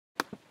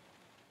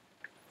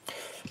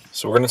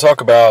So we're going to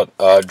talk about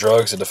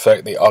drugs that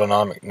affect the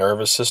autonomic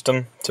nervous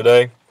system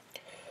today.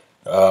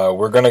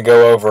 We're going to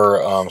go over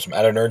some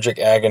adrenergic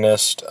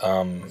agonists,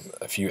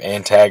 a few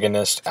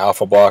antagonists,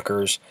 alpha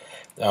blockers.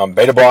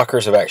 Beta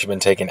blockers have actually been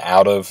taken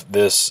out of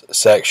this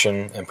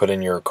section and put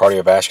in your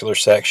cardiovascular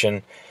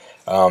section.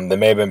 They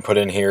may have been put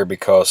in here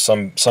because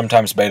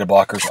sometimes beta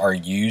blockers are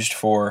used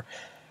for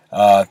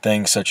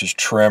things such as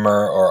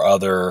tremor or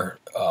other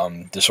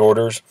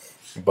disorders,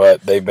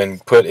 but they've been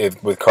put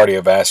with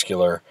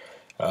cardiovascular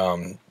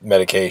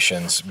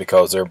medications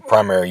because their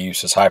primary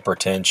use is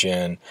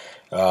hypertension,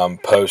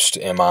 post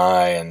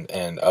MI,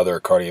 and other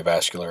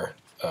cardiovascular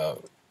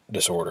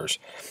disorders,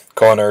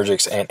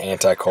 cholinergics and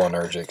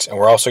anticholinergics. And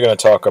we're also going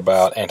to talk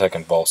about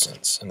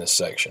anticonvulsants in this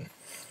section.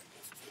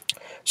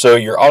 So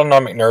your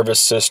autonomic nervous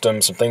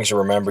system, some things to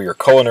remember: your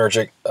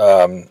cholinergic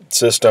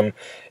system.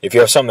 If you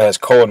have something that has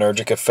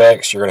cholinergic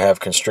effects, you're going to have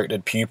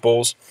constricted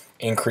pupils,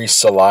 increased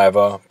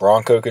saliva,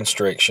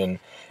 bronchoconstriction,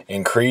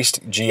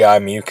 increased GI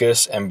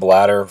mucus, and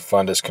bladder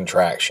fundus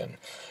contraction.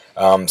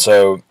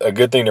 So a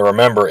good thing to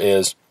remember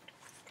is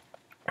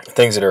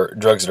drugs that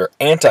are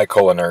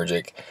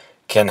anticholinergic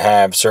can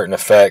have certain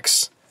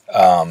effects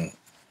that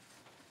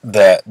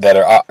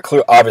are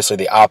obviously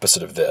the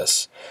opposite of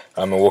this.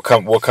 And we'll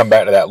come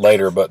back to that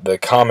later. But the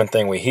common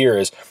thing we hear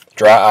is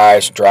dry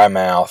eyes, dry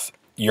mouth,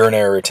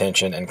 urinary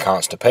retention, and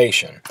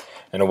constipation.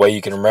 And a way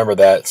you can remember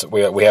that,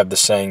 we have the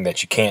saying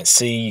that you can't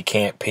see, you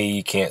can't pee,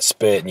 you can't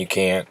spit, and you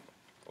can't.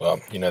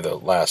 Well, you know the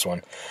last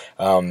one.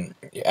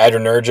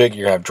 Adrenergic,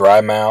 you're going to have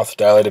dry mouth,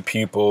 dilated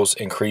pupils,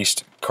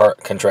 increased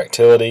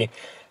contractility,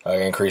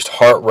 increased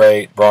heart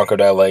rate,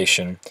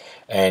 bronchodilation,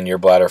 and your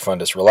bladder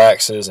fundus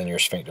relaxes and your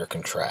sphincter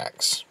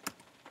contracts.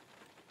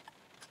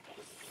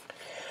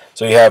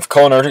 So you have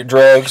cholinergic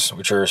drugs,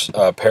 which are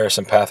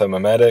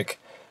parasympathomimetic,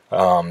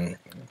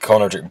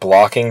 cholinergic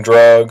blocking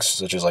drugs,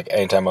 such as like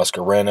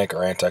antimuscarinic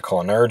or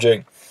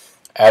anticholinergic,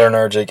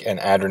 adrenergic and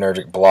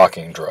adrenergic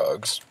blocking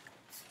drugs.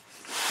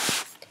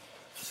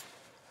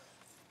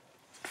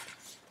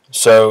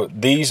 So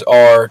these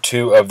are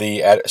two of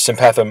the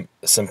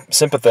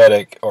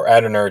sympathetic or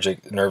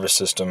adrenergic nervous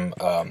system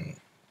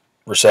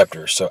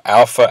receptors. So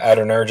alpha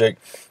adrenergic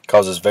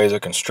causes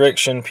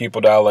vasoconstriction,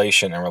 pupil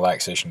dilation, and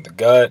relaxation of the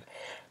gut.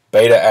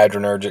 Beta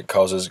adrenergic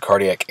causes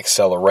cardiac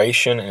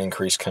acceleration and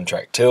increased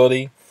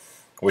contractility,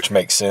 which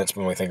makes sense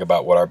when we think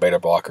about what our beta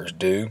blockers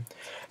do.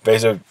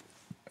 Vasodilation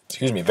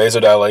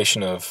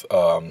of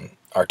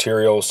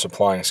arterioles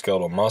supplying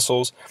skeletal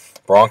muscles,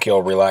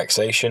 bronchial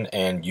relaxation,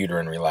 and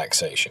uterine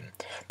relaxation.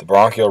 The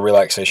bronchial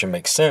relaxation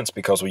makes sense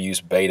because we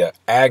use beta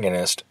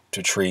agonist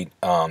to treat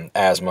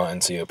asthma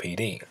and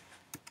COPD.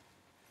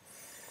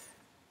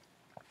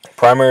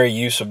 Primary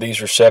use of these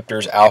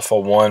receptors: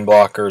 alpha-1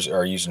 blockers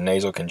are used in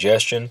nasal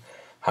congestion,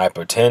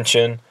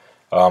 hypotension,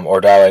 or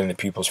dilating the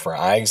pupils for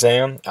eye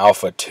exam.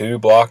 Alpha-2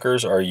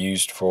 blockers are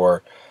used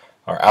for,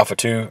 or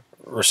alpha-2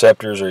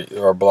 receptors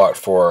are blocked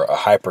for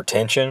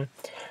hypertension.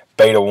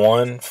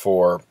 Beta-1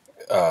 for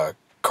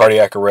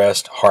cardiac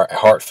arrest,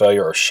 heart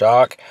failure, or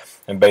shock.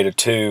 And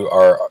beta-2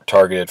 are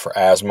targeted for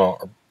asthma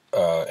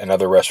and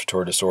other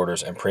respiratory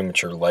disorders and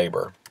premature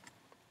labor.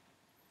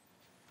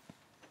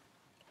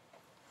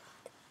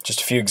 Just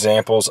a few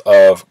examples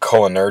of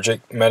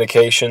cholinergic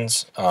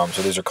medications.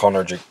 So these are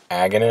cholinergic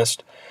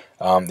agonists.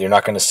 You're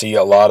not going to see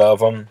a lot of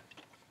them,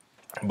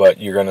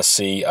 but you're going to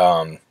see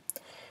of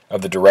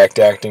the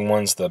direct-acting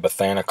ones, the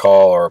bethanechol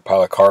or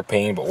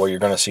pilocarpine. But what you're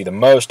going to see the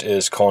most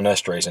is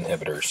cholinesterase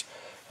inhibitors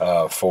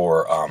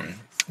for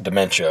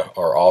dementia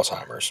or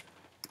Alzheimer's.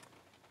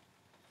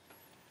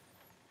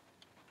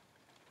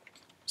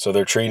 So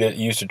they're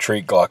used to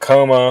treat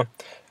glaucoma,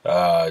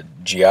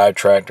 GI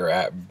tract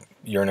or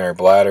urinary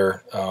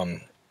bladder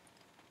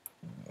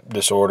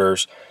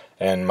disorders,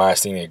 and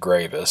myasthenia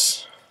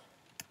gravis.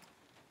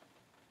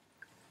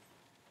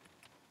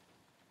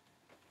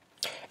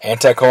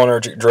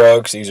 Anticholinergic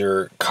drugs, these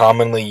are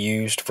commonly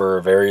used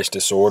for various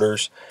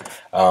disorders.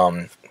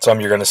 Some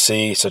you're going to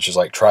see, such as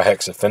like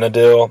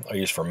trihexyphenidyl, are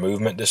used for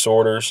movement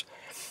disorders.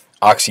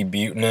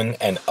 Oxybutynin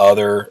and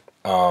other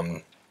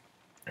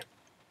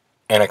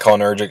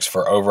anticholinergics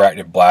for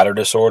overactive bladder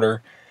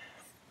disorder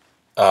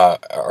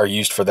are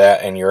used for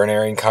that, and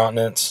urinary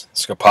incontinence.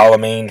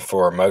 Scopolamine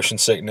for motion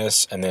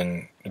sickness, and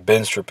then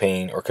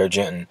benztropine or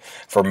cogentin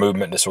for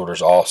movement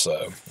disorders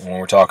also. And when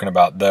we're talking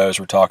about those,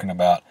 we're talking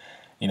about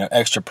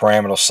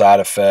extrapyramidal side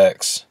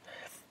effects,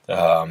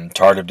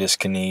 tardive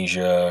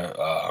dyskinesia,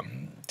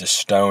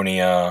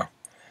 dystonia,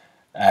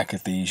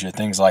 akathisia,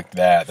 things like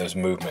that, those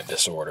movement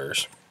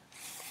disorders.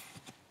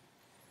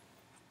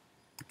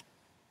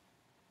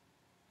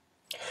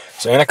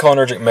 So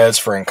anticholinergic meds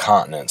for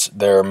incontinence,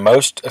 they're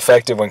most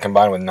effective when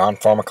combined with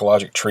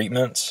non-pharmacologic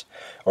treatments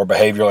or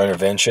behavioral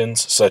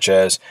interventions, such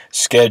as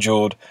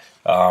scheduled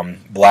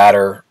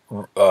bladder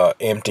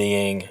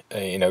emptying,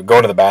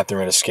 going to the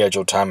bathroom at a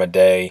scheduled time of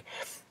day,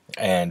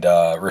 and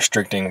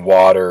restricting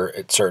water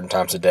at certain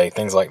times of day,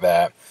 things like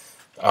that.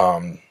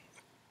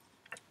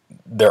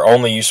 They're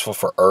only useful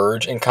for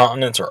urge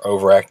incontinence or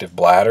overactive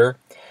bladder,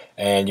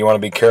 and you want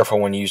to be careful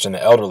when used in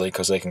the elderly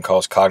because they can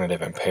cause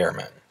cognitive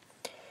impairment.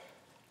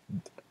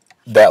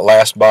 That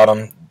last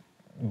bottom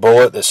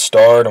bullet, this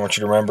starred, I want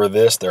you to remember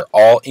this: they're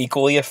all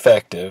equally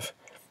effective.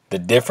 The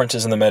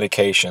differences in the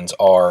medications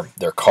are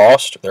their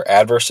cost, their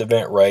adverse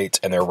event rates,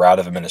 and their route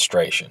of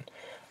administration.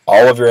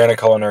 All of your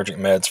anticholinergic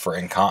meds for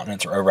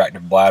incontinence or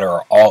overactive bladder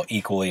are all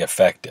equally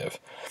effective.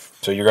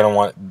 So you're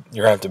going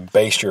to have to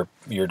base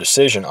your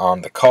decision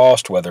on the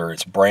cost, whether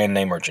it's brand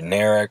name or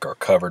generic or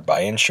covered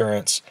by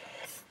insurance,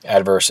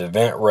 adverse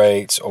event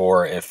rates,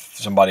 or if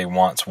somebody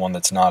wants one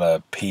that's not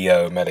a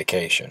PO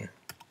medication.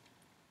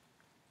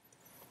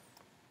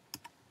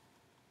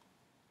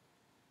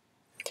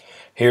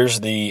 Here's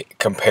the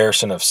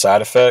comparison of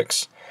side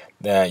effects.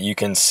 That you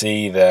can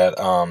see that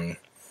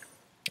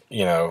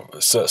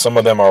some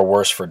of them are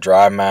worse for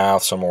dry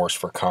mouth, some are worse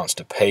for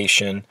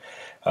constipation.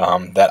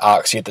 That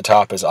oxy at the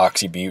top is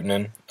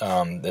oxybutynin.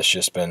 That's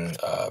just been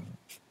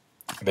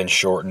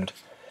shortened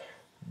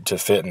to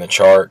fit in the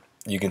chart.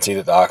 You can see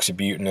that the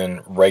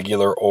oxybutynin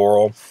regular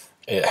oral,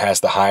 it has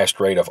the highest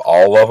rate of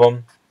all of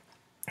them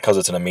because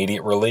it's an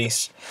immediate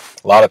release.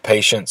 A lot of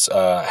patients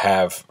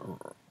have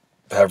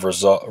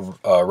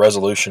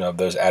resolution of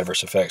those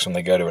adverse effects when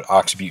they go to an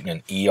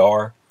oxybutynin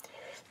ER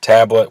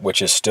tablet,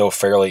 which is still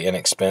fairly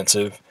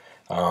inexpensive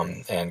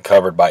and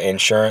covered by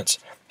insurance.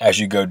 As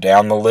you go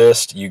down the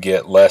list, you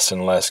get less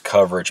and less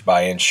coverage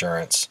by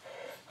insurance.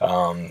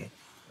 So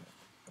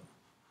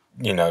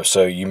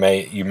you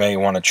may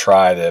want to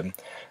try the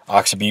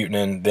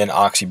oxybutynin, then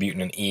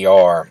oxybutynin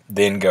ER,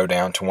 then go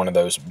down to one of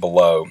those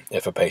below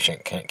if a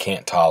patient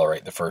can't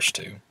tolerate the first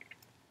two.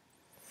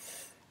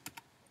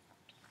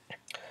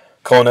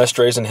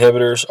 Cholinesterase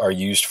inhibitors are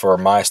used for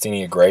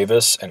myasthenia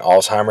gravis and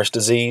Alzheimer's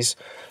disease.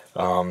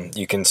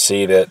 You can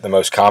see that the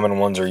most common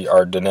ones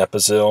are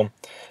donepezil.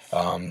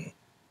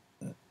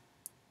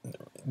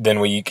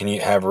 Then you can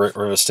have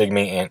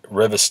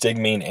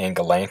rivastigmine and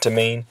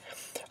galantamine.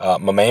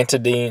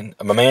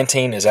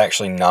 Memantine is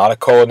actually not a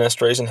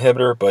cholinesterase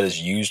inhibitor, but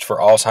is used for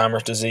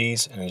Alzheimer's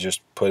disease, and is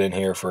just put in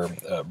here for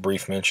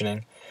brief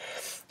mentioning.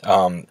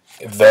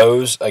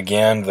 Those,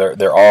 again,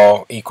 they're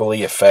all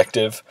equally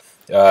effective.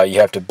 You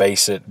have to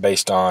base it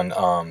based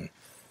on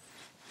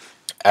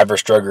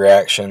adverse drug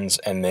reactions,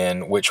 and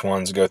then which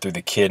ones go through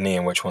the kidney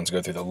and which ones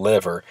go through the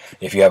liver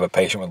if you have a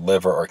patient with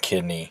liver or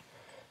kidney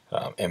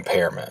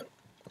impairment.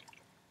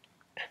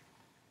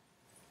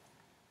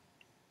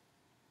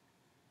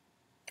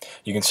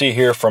 You can see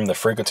here from the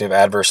frequency of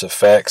adverse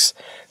effects,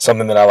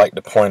 something that I like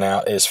to point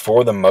out is,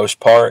 for the most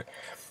part,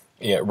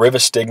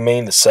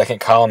 rivastigmine, the second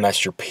column,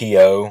 that's your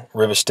PO.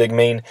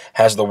 Rivastigmine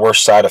has the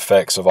worst side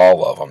effects of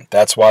all of them.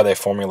 That's why they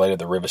formulated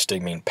the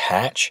rivastigmine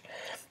patch,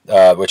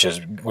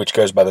 which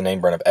goes by the name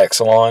brand of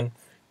Exelon,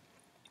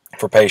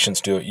 for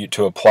patients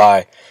to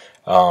apply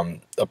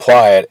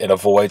it. It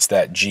avoids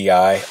that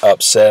GI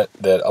upset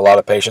that a lot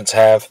of patients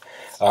have.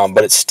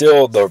 But it's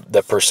still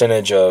the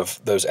percentage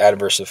of those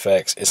adverse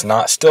effects is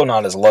still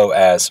not as low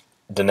as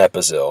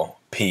donepezil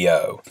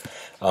PO.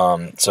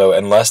 So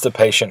unless the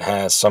patient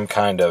has some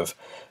kind of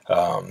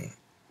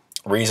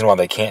reason why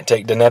they can't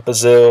take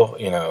donepezil,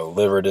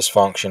 liver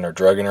dysfunction or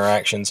drug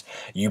interactions,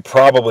 you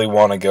probably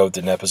want to go with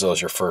donepezil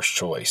as your first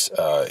choice.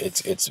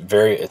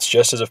 It's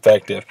just as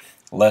effective,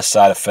 less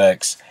side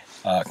effects,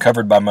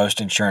 covered by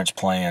most insurance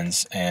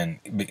plans, and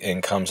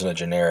comes in a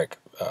generic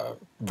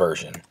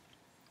version.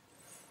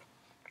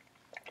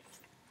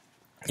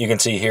 You can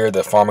see here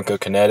the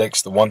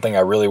pharmacokinetics. The one thing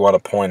I really want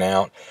to point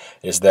out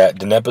is that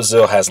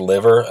donepezil has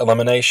liver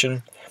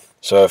elimination.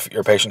 So if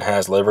your patient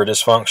has liver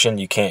dysfunction,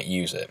 you can't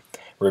use it.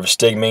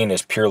 Rivastigmine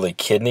is purely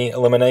kidney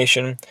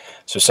elimination.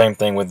 So same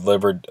thing with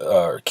liver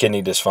or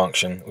kidney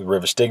dysfunction with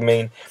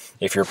rivastigmine.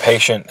 If your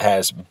patient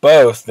has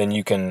both, then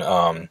you can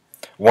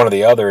one or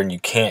the other, and you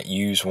can't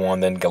use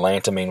one, then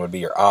galantamine would be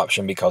your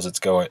option because it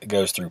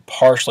goes through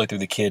partially through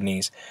the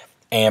kidneys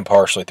and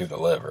partially through the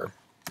liver.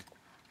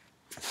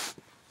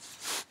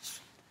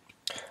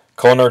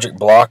 Cholinergic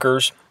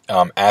blockers,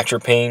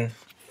 atropine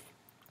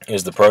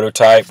is the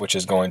prototype, which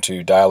is going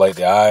to dilate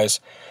the eyes.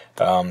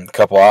 A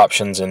couple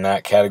options in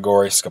that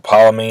category.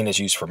 Scopolamine is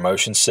used for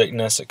motion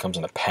sickness. It comes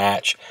in a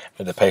patch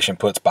that the patient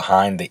puts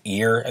behind the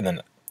ear and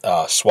then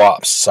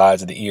swaps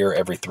sides of the ear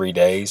every 3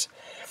 days.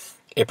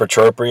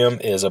 Ipratropium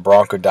is a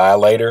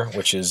bronchodilator,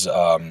 which is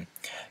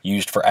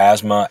used for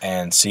asthma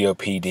and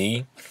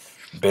COPD.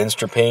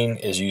 Benztropine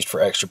is used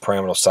for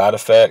extrapyramidal side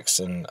effects,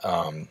 and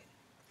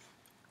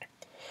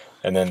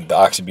then the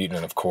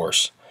oxybutynin, of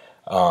course,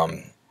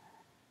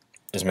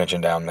 is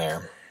mentioned down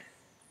there.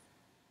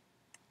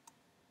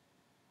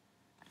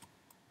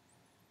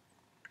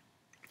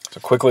 So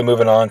quickly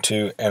moving on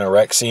to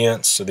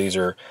anorexiants. So these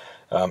are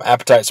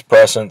appetite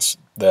suppressants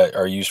that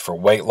are used for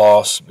weight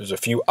loss. There's a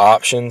few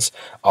options.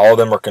 All of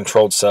them are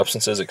controlled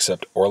substances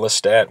except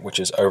Orlistat, which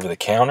is over the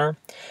counter.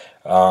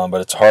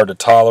 But it's hard to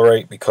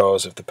tolerate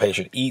because if the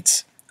patient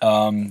eats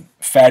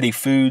fatty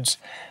foods,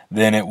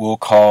 then it will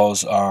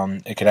cause,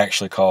 it can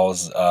actually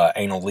cause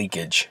anal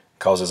leakage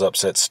causes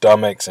upset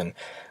stomach, and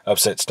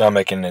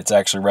it's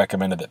actually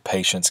recommended that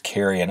patients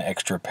carry an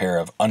extra pair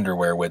of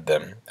underwear with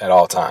them at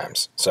all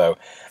times. So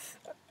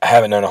I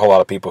haven't known a whole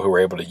lot of people who were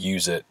able to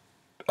use it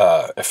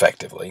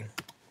effectively.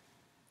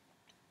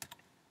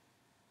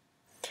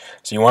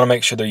 So you want to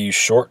make sure they're used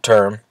short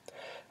term.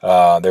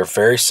 They're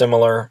very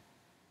similar.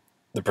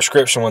 The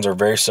prescription ones are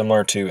very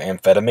similar to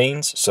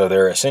amphetamines, so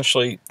they're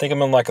essentially, think of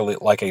them like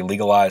a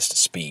legalized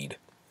speed.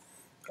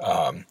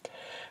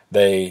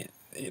 They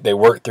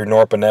work through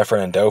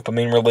norepinephrine and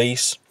dopamine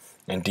release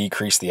and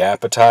decrease the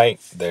appetite.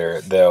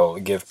 They'll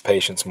give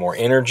patients more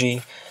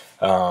energy,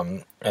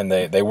 and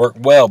they work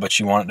well, but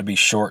you want it to be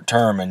short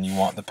term, and you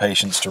want the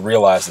patients to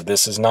realize that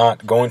this is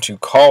not going to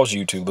cause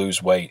you to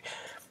lose weight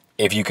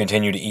if you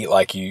continue to eat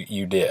like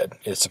you did.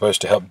 It's supposed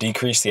to help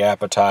decrease the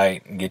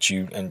appetite and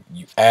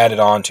you add it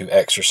on to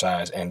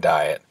exercise and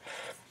diet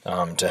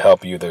to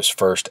help you those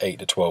first 8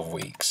 to 12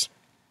 weeks.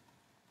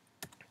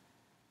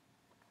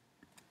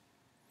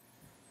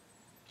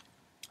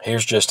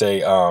 Here's just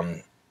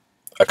a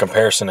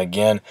comparison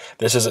again.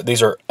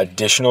 These are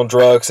additional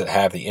drugs that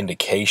have the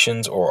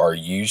indications or are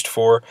used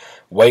for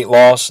weight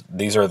loss.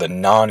 These are the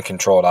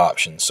non-controlled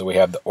options. So we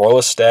have the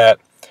Orlistat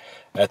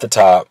at the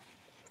top.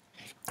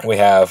 We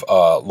have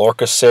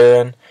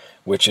Lorcaserin,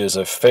 which is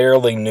a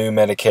fairly new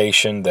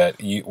medication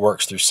that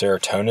works through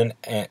serotonin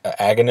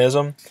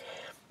agonism,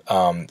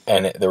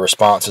 and the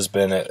response has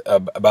been at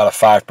about a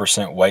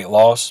 5% weight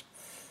loss.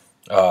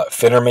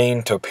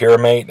 Phentermine,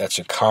 topiramate, that's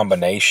a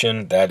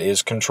combination that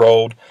is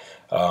controlled,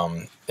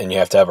 and you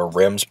have to have a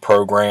REMS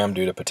program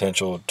due to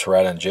potential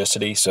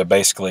teratogenicity. So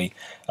basically,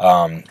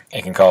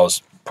 it can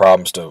cause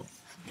problems to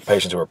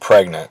patients who are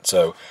pregnant.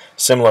 So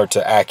similar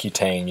to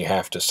Accutane, you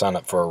have to sign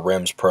up for a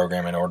REMS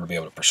program in order to be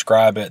able to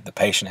prescribe it. The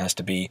patient has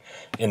to be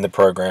in the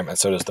program, and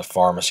so does the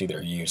pharmacy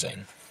they're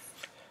using.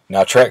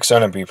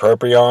 Naltrexone and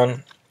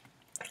bupropion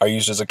are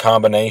used as a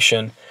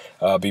combination.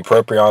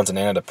 Bupropion is an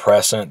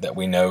antidepressant that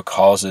we know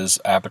causes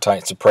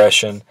appetite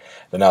suppression.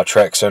 The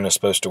naltrexone is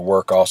supposed to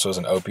work also as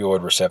an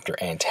opioid receptor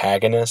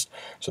antagonist,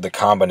 so the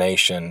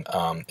combination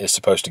is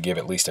supposed to give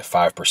at least a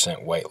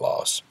 5% weight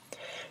loss.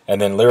 And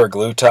then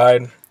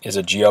liraglutide is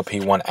a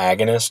GLP-1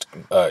 agonist,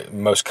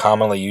 most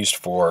commonly used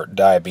for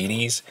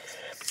diabetes,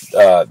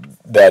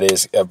 that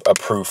is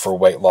approved for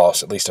weight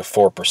loss, at least a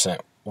 4%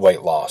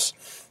 weight loss.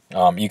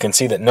 You can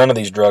see that none of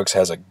these drugs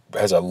has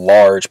a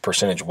large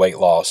percentage weight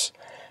loss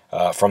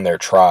from their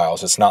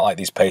trials. It's not like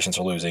these patients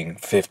are losing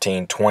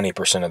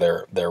 15-20% of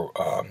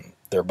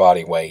their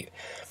body weight,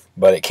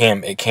 but it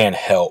can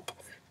help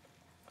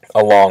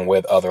along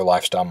with other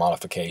lifestyle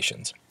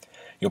modifications.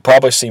 You'll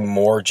probably see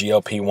more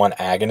GLP-1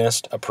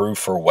 agonist approved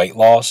for weight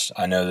loss.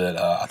 I know that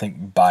I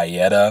think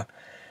Byetta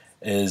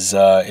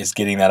is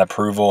getting that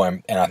approval,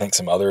 and I think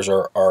some others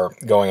are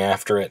going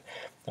after it,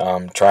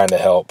 trying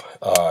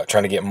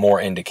to get more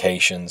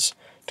indications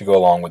to go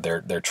along with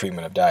their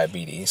treatment of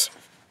diabetes.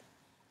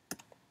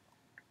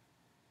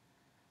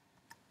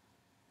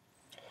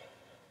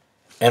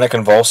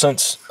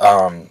 Anticonvulsants,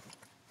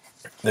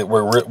 that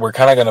we're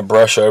kind of going to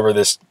brush over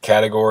this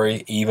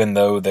category, even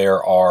though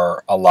there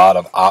are a lot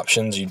of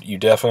options. You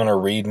definitely want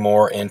to read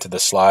more into the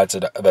slides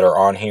that are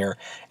on here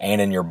and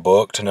in your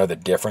book to know the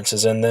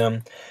differences in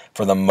them.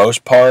 For the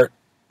most part,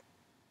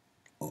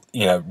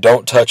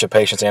 don't touch a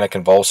patient's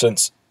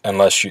anticonvulsants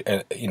unless you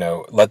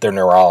let their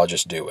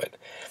neurologist do it.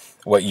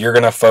 What you're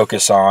going to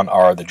focus on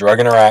are the drug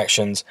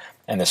interactions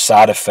and the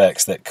side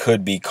effects that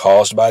could be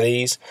caused by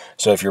these.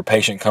 So if your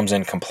patient comes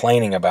in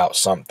complaining about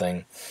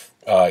something,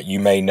 you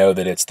may know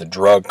that it's the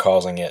drug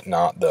causing it,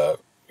 not a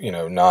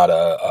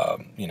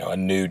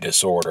new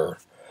disorder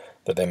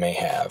that they may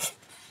have.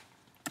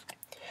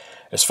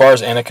 As far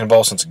as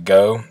anticonvulsants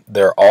go,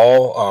 they're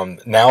all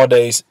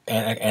nowadays.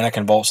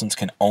 Anticonvulsants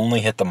can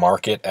only hit the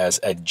market as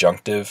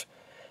adjunctive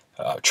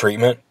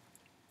treatment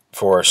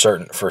for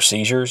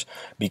seizures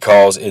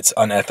because it's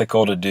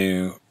unethical to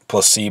do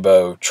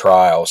placebo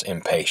trials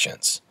in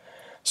patients.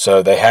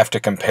 So they have to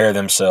compare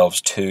themselves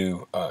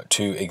to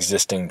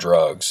existing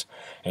drugs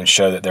and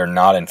show that they're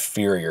not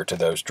inferior to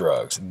those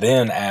drugs.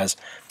 Then as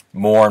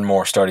more and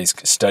more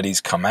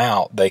studies come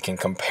out, they can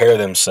compare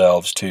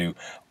themselves to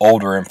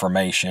older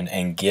information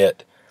and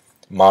get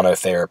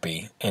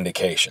monotherapy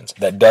indications.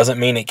 That doesn't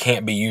mean it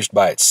can't be used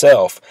by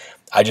itself.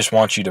 I just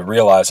want you to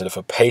realize that if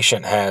a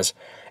patient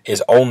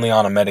is only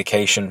on a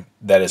medication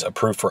that is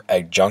approved for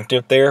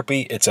adjunctive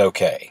therapy, it's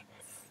okay.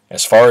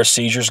 As far as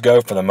seizures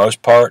go, for the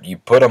most part, you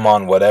put them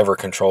on whatever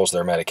controls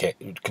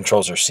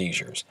their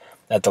seizures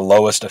at the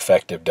lowest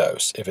effective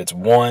dose. If it's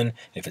 1,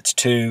 if it's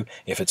 2,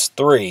 if it's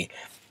 3,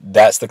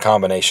 that's the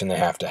combination they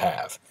have to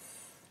have.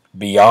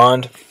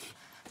 Beyond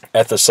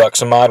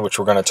ethosuximide, which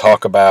we're going to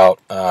talk about,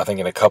 I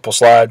think in a couple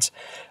slides,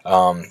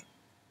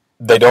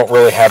 they don't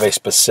really have a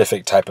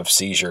specific type of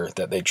seizure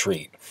that they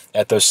treat.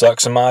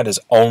 Ethosuximide is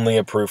only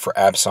approved for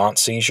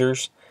absence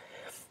seizures.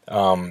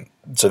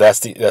 So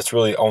that's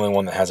really the only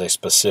one that has a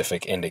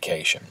specific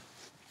indication.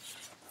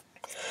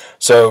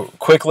 So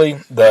quickly,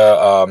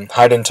 the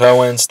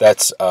hydantoins,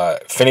 that's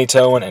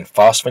phenytoin and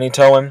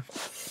fosphenytoin.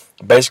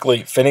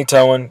 Basically,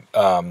 phenytoin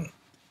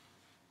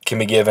can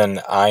be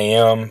given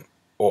IM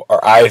or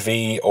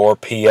IV or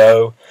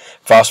PO.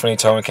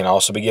 Fosphenytoin can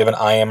also be given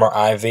IM or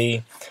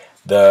IV.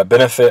 The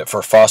benefit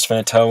for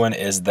fosphenytoin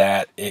is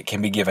that it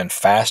can be given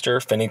faster.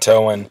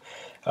 Phenytoin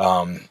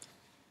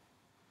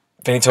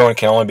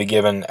can only be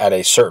given at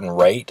a certain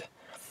rate,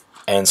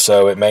 and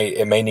so it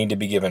may need to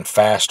be given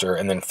faster,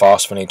 and then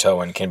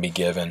fosphenytoin can be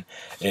given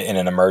in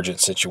an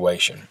emergent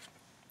situation.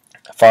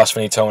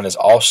 Fosphenytoin is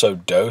also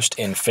dosed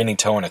in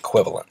phenytoin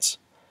equivalents.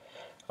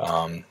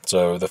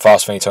 So the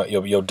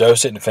fosphenytoin, you'll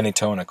dose it in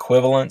phenytoin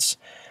equivalents.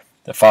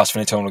 The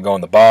fosphenytoin will go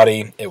in the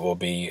body. It will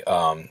be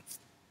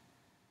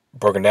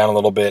broken down a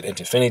little bit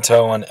into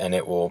phenytoin, and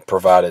it will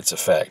provide its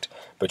effect.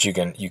 But you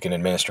can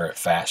administer it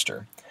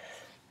faster.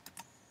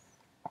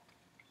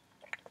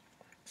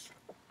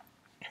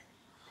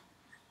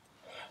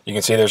 You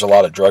can see there's a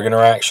lot of drug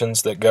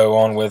interactions that go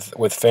on with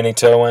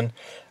phenytoin.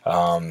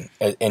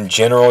 In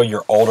general,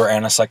 your older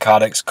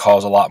antipsychotics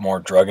cause a lot more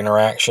drug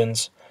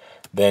interactions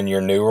than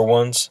your newer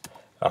ones.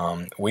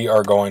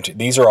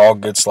 These are all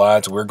good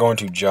slides. We're going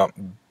to jump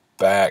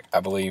back, I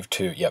believe,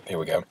 here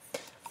we go,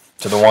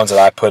 to the ones that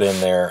I put in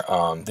there.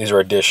 These are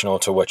additional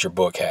to what your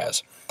book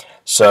has.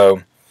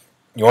 So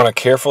you want to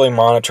carefully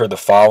monitor the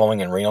following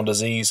in renal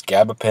disease: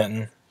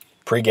 gabapentin,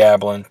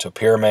 pregabalin,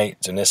 topiramate,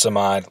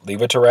 zonisamide,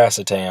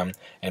 levetiracetam,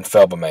 and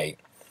felbamate.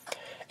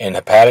 In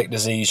hepatic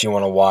disease, you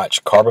want to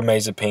watch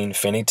carbamazepine,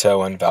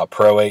 phenytoin,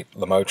 valproate,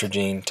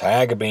 lamotrigine,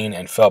 tiagabine,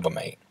 and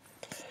felbamate.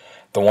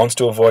 The ones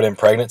to avoid in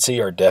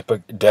pregnancy are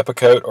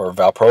Depakote or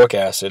valproic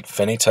acid,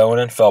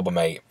 phenytoin, and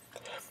felbamate.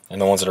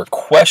 And the ones that are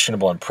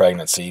questionable in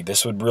pregnancy,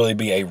 this would really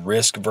be a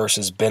risk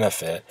versus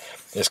benefit,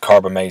 is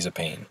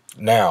carbamazepine.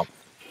 Now,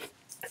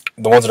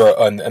 the ones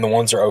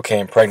that are okay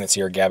in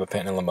pregnancy are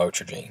gabapentin and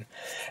lamotrigine.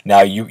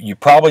 Now, you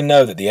probably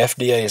know that the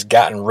FDA has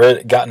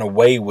done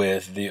away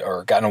with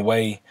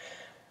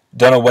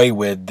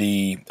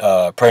the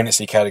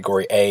pregnancy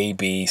category A,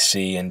 B,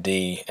 C, and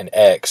D, and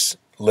X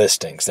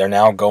listings. They're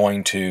now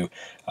going to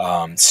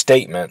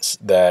statements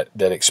that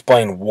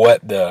explain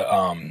what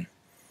the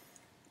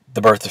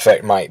birth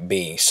defect might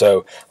be.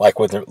 So, like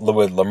with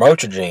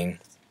lamotrigine,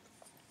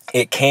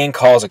 it can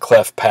cause a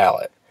cleft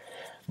palate.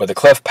 But the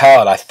cleft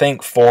palate, I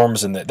think,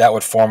 forms that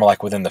would form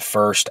like within the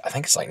first, I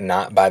think it's like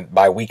not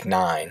by week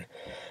 9,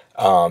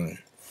 and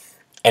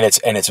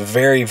it's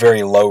very,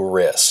 very low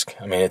risk.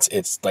 I mean,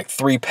 it's like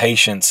 3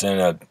 patients I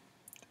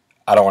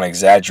don't want to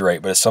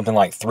exaggerate, but it's something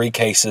like 3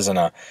 cases in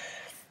a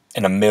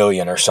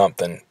million or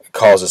something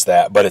causes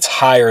that. But it's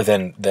higher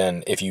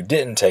than if you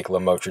didn't take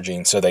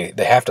lamotrigine, so they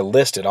have to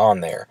list it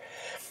on there.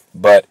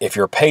 But if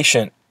your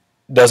patient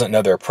doesn't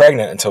know they're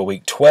pregnant until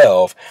week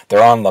 12,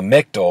 they're on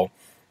Lamictal.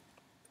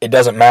 It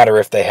doesn't matter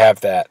if they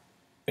have that,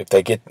 if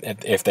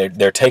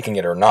they're taking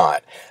it or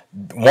not.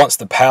 Once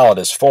the palate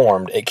is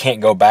formed, it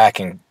can't go back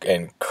and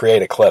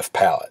create a cleft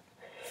palate.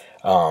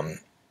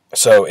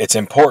 So it's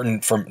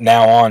important from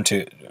now on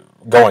to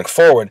going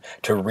forward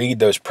to read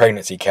those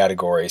pregnancy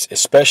categories,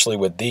 especially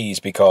with these,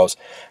 because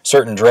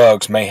certain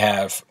drugs may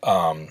have,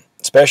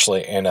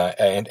 especially in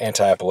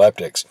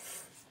anti-epileptics,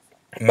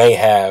 may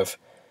have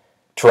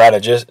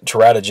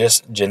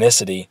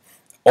teratogenicity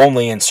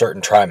only in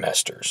certain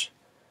trimesters.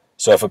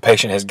 So if a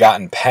patient has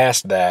gotten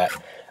past that,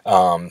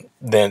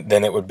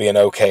 then it would be an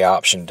okay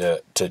option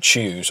to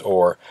choose,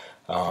 or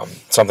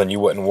something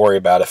you wouldn't worry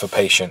about if a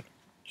patient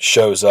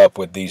shows up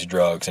with these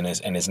drugs and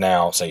is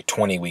now, say,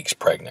 20 weeks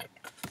pregnant.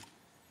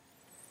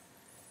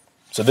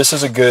 So this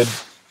is a good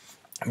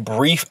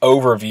brief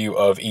overview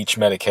of each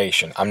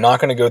medication. I'm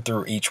not going to go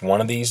through each one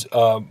of these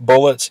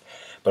bullets,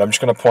 but I'm just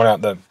going to point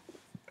out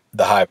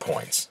the high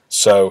points.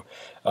 So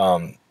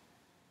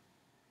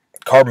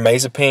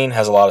carbamazepine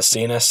has a lot of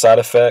CNS side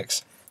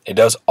effects. It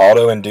does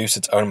auto-induce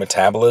its own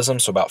metabolism,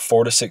 so about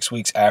 4 to 6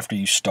 weeks after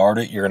you start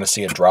it, you're going to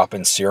see a drop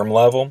in serum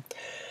level.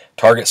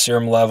 Target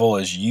serum level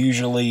is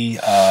usually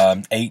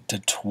 8 to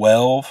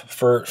 12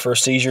 for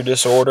seizure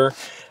disorder,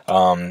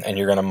 and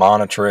you're going to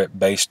monitor it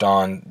based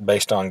on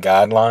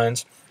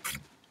guidelines.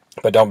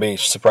 But don't be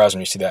surprised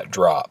when you see that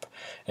drop.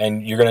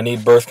 And you're going to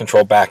need birth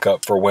control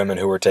backup for women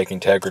who are taking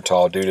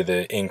Tegretol due to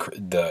the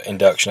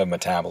induction of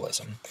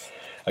metabolism.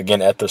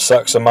 Again,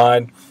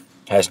 ethosuximide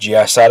has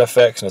GI side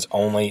effects and is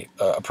only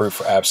approved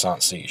for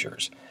absence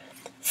seizures.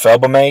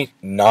 Felbamate,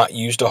 not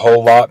used a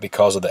whole lot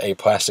because of the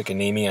aplastic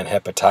anemia and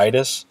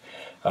hepatitis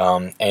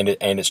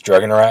and its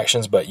drug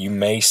interactions, but you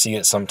may see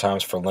it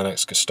sometimes for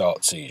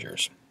Lennox-Gastaut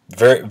seizures.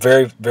 Very,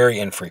 very, very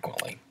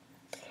infrequently.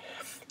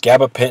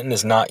 Gabapentin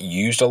is not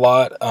used a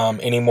lot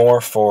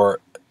anymore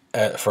for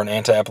an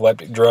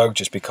anti-epileptic drug,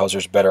 just because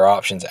there's better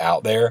options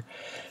out there.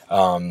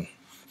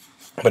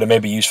 But it may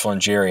be useful in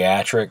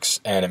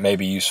geriatrics, and it may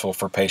be useful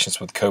for patients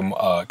with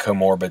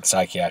comorbid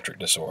psychiatric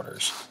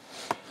disorders,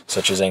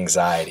 such as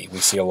anxiety. We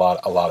see a lot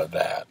of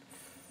that.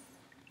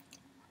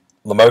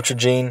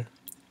 Lamotrigine,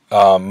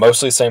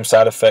 mostly the same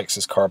side effects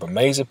as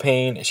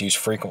carbamazepine. It's used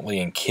frequently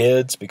in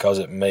kids because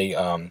it may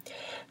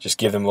just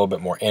give them a little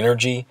bit more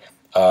energy.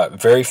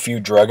 Very few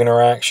drug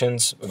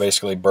interactions,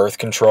 basically birth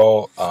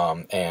control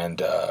and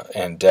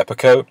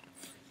Depakote.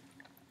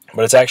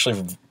 But it's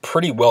actually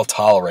pretty well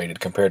tolerated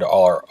compared to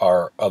all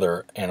our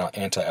other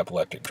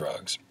anti-epileptic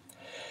drugs.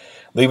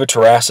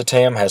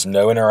 Levetiracetam has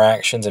no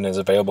interactions and is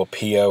available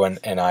PO and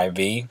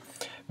IV.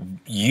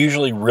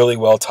 Usually really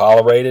well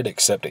tolerated,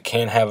 except it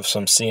can have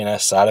some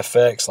CNS side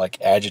effects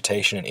like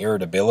agitation and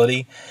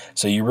irritability.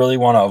 So you really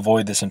want to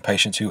avoid this in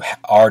patients who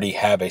already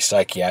have a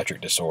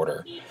psychiatric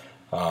disorder,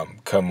 a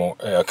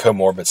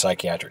comorbid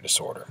psychiatric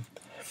disorder.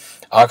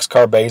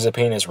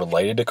 Oxcarbazepine is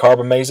related to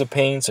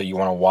carbamazepine, so you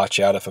want to watch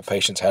out if a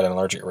patient's had an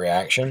allergic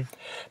reaction.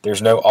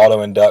 There's no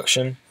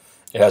autoinduction.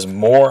 It has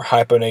more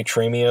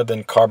hyponatremia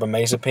than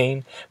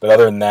carbamazepine, but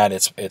other than that,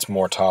 it's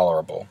more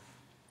tolerable.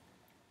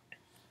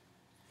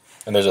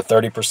 And there's a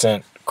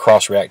 30%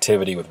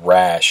 cross-reactivity with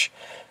rash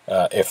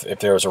if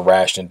there was a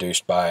rash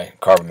induced by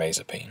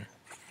carbamazepine.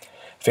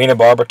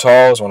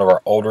 Phenobarbital is one of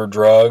our older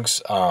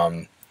drugs.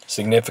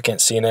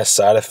 Significant CNS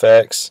side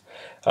effects.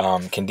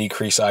 Can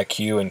decrease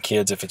IQ in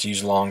kids if it's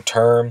used long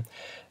term.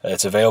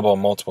 It's available in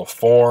multiple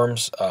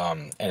forms,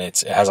 and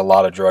it has a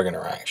lot of drug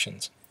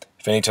interactions.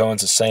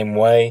 Phenytoin's the same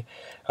way.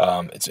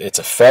 It's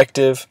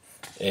effective.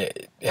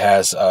 It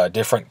has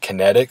different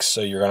kinetics,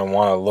 so you're going to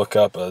want to look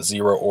up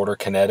zero order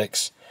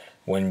kinetics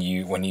when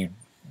you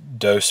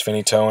dose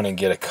phenytoin and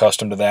get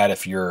accustomed to that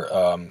if you're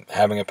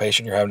having a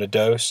patient you're having to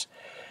dose.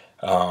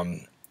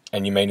 And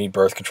you may need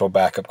birth control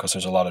backup because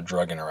there's a lot of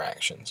drug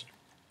interactions.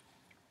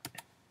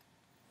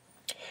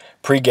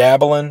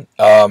 Pregabalin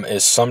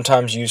is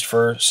sometimes used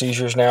for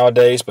seizures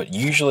nowadays, but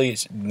usually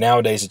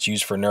nowadays it's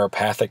used for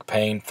neuropathic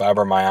pain,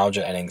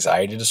 fibromyalgia, and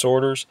anxiety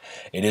disorders.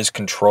 It is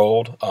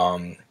controlled,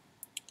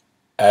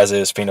 as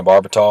is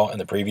phenobarbital in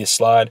the previous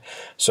slide,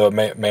 so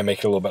it may make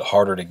it a little bit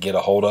harder to get a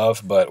hold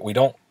of, but we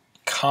don't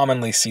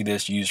commonly see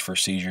this used for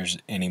seizures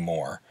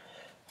anymore.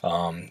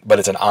 But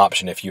it's an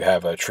option if you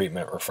have a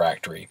treatment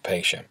refractory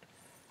patient.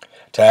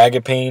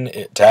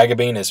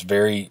 Tagabine is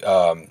very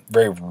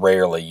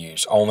rarely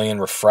used, only in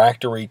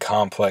refractory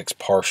complex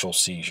partial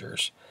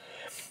seizures.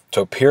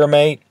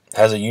 Topiramate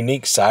has a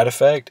unique side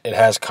effect. It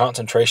has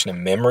concentration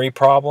and memory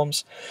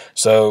problems.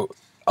 So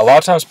a lot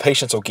of times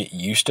patients will get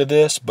used to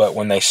this, but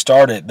when they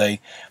start it, they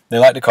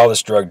like to call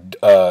this drug,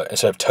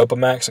 instead of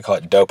Topamax, they call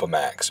it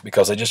Dopamax,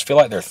 because they just feel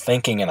like they're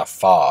thinking in a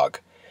fog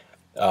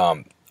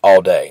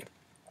all day.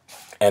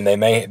 And they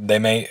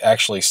may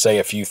actually say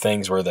a few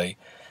things where they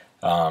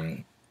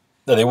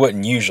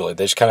wouldn't usually.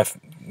 They just kind of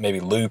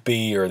maybe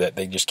loopy, or that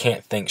they just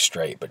can't think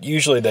straight. But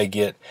usually they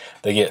get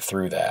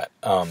through that.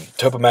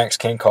 Topamax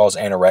can cause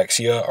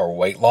anorexia or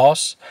weight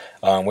loss,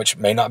 which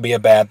may not be a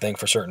bad thing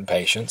for certain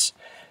patients.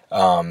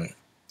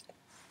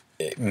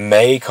 It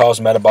may cause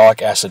metabolic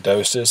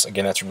acidosis.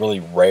 Again, that's really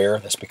rare.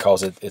 That's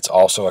because it's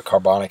also a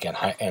carbonic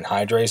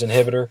anhydrase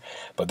inhibitor,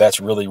 but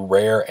that's really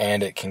rare,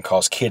 and it can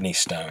cause kidney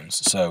stones.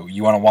 So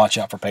you want to watch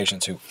out for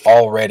patients who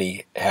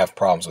already have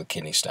problems with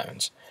kidney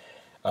stones.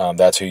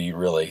 That's where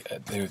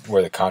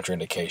the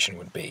contraindication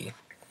would be.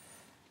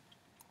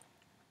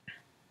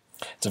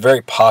 It's a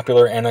very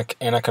popular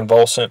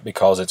anticonvulsant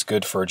because it's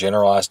good for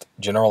generalized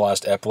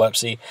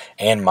epilepsy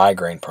and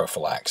migraine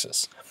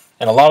prophylaxis.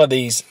 And a lot of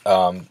these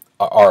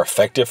are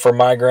effective for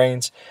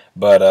migraines,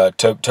 but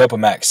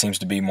Topamax seems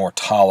to be more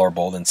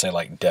tolerable than, say,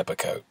 like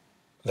Depakote.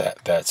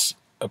 That's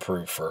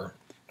approved for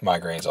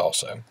migraines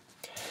also.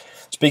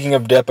 Speaking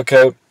of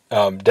Depakote,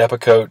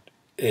 Depakote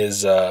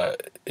is a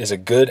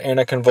good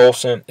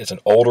anticonvulsant. It's an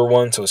older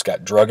one, so it's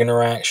got drug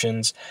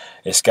interactions.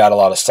 It's got a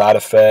lot of side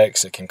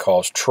effects. It can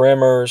cause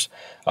tremors,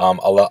 a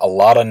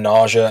lot of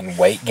nausea and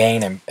weight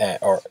gain, a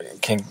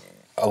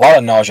lot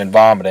of nausea and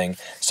vomiting.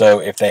 So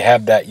if they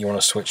have that, you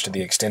want to switch to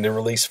the extended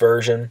release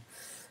version.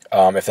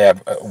 If they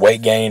have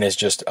weight gain is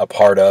just a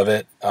part of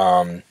it,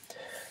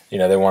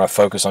 they want to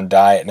focus on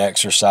diet and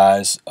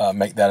exercise.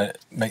 Make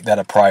that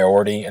a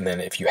priority, and then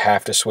if you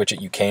have to switch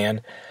it, you can.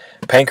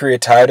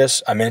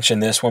 Pancreatitis, I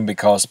mentioned this one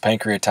because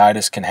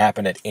pancreatitis can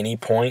happen at any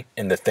point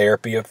in the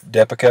therapy of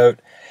Depakote.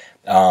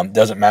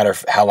 Doesn't matter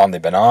how long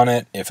they've been on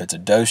it, if it's a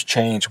dose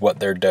change, what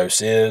their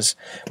dose is,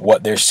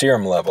 what their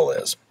serum level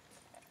is.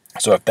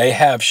 So if they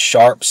have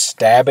sharp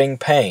stabbing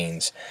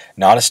pains,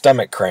 not a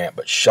stomach cramp,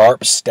 but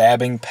sharp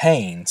stabbing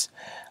pains,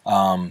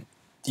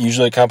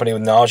 usually accompanied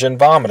with nausea and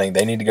vomiting,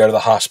 they need to go to the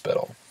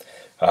hospital.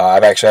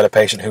 I've actually had a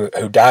patient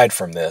who died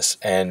from this,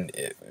 and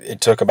it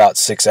took about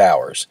 6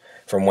 hours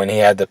from when he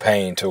had the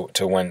pain to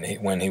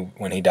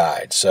when he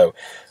died. So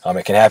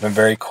it can happen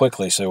very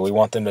quickly. So we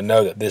want them to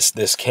know that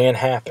this can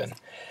happen.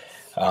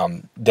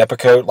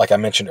 Depakote, like I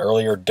mentioned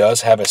earlier,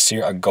 does have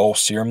a goal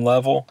serum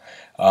level.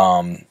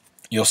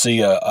 You'll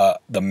see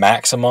the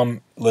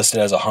maximum listed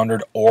as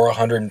 100 or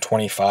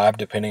 125,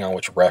 depending on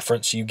which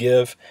reference you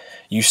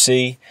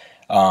see.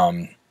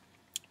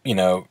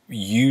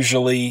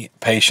 Usually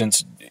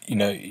patients,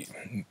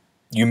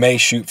 you may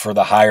shoot for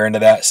the higher end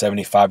of that,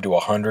 75 to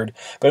 100.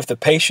 But if the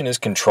patient is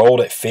controlled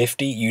at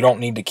 50, you don't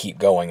need to keep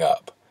going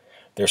up.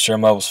 Their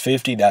serum level's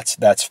 50,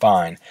 that's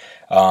fine.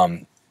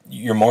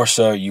 You're more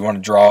so, you want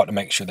to draw it to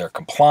make sure they're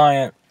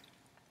compliant.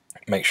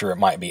 make sure it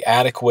might be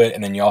adequate,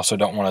 and then you also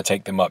don't want to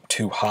take them up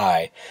too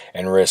high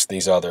and risk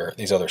these other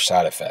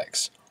side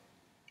effects.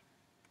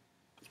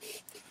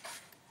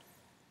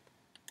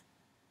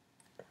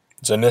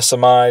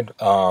 Zonisamide,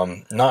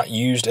 not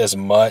used as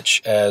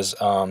much as,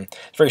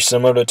 it's very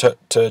similar to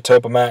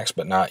Topamax,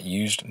 but not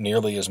used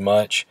nearly as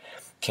much.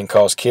 Can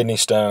cause kidney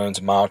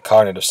stones, mild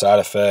cognitive side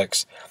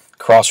effects,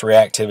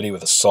 cross-reactivity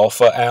with a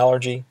sulfa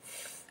allergy,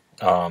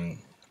 and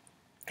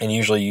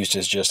usually used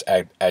as just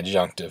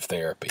adjunctive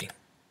therapy.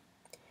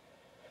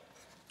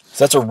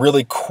 So that's a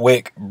really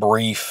quick,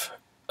 brief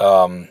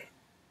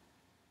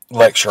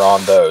lecture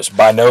on those.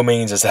 By no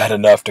means is that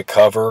enough to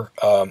cover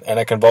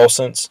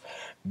anticonvulsants,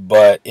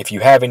 but if you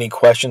have any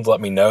questions, let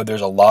me know.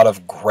 There's a lot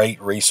of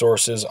great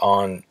resources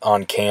on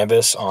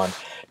Canvas on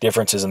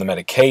differences in the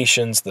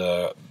medications,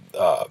 the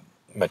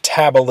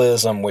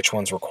metabolism, which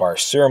ones require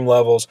serum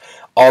levels,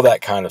 all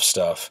that kind of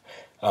stuff.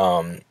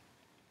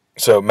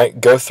 So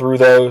go through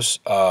those,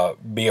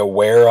 be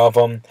aware of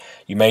them.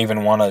 You may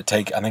even want to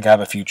take, I think I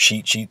have a few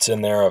cheat sheets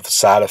in there of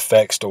side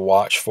effects to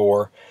watch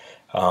for.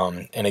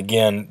 And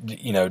again,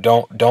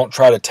 don't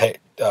try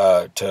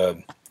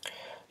to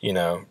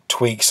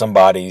tweak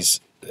somebody's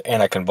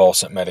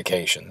anticonvulsant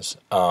medications.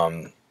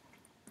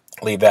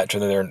 Leave that to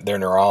their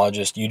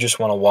neurologist. You just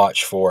want to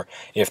watch for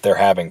if they're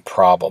having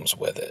problems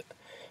with it,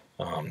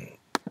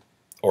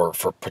 or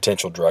for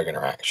potential drug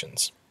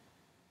interactions.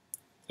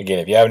 Again,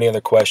 if you have any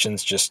other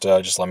questions, just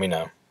let me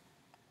know.